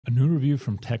A new review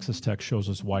from Texas Tech shows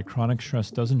us why chronic stress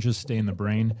doesn't just stay in the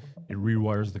brain, it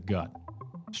rewires the gut.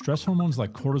 Stress hormones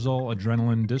like cortisol,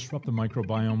 adrenaline disrupt the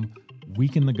microbiome,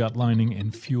 weaken the gut lining,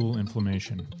 and fuel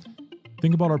inflammation.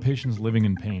 Think about our patients living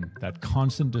in pain. That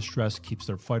constant distress keeps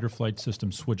their fight or flight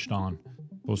system switched on.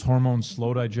 Those hormones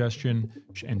slow digestion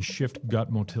and shift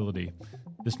gut motility.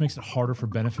 This makes it harder for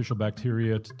beneficial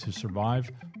bacteria to survive.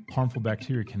 Harmful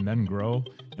bacteria can then grow,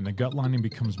 and the gut lining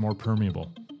becomes more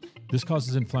permeable. This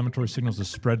causes inflammatory signals to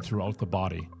spread throughout the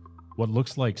body. What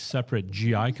looks like separate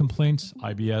GI complaints,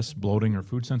 IBS, bloating, or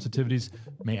food sensitivities,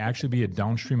 may actually be a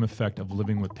downstream effect of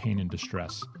living with pain and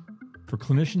distress. For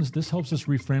clinicians, this helps us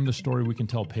reframe the story we can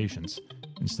tell patients.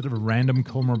 Instead of random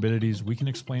comorbidities, we can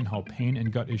explain how pain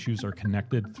and gut issues are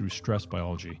connected through stress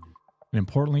biology. And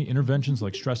importantly, interventions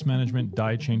like stress management,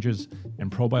 diet changes,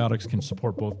 and probiotics can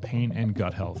support both pain and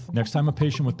gut health. Next time a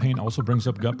patient with pain also brings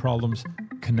up gut problems,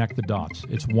 connect the dots.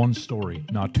 It's one story,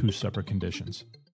 not two separate conditions.